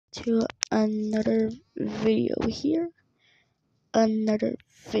to another video here. Another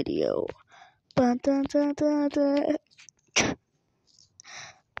video. Dun, dun, dun, dun, dun.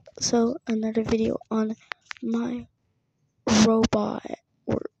 So, another video on my robot,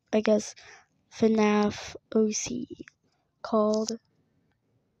 or I guess FNAF OC, called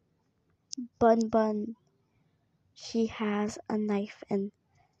Bun Bun. She has a knife and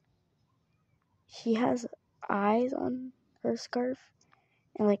she has eyes on her scarf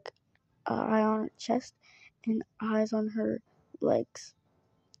and like an eye on her chest and eyes on her legs.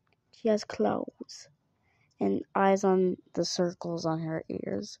 She has claws and eyes on the circles on her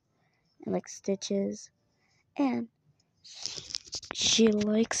ears and like stitches. And she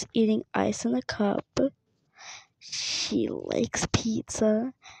likes eating ice in a cup. She likes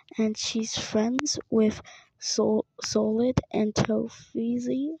pizza, and she's friends with Solid and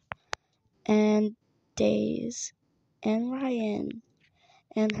Tofizi and Days and Ryan.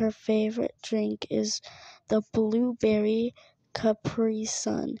 And her favorite drink is the blueberry Capri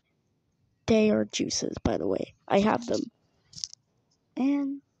Sun. They are juices, by the way. I have them.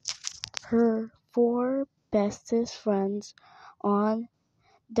 And her 4 bestest friends on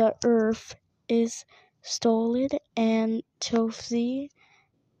the earth is Stolid and Tofiz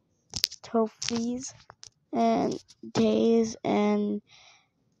and Days and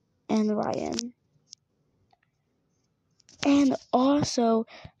Ryan. And also,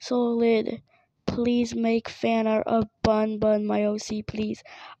 Solid, please make fan art of Bun Bun, my OC, please.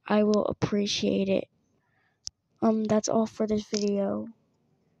 I will appreciate it. That's all for this video.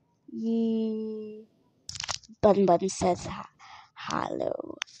 Yee. Bun Bun says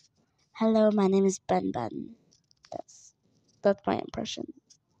hello. Hello, my name is Bun Bun. That's my impression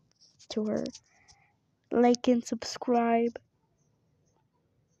to her. Like and subscribe.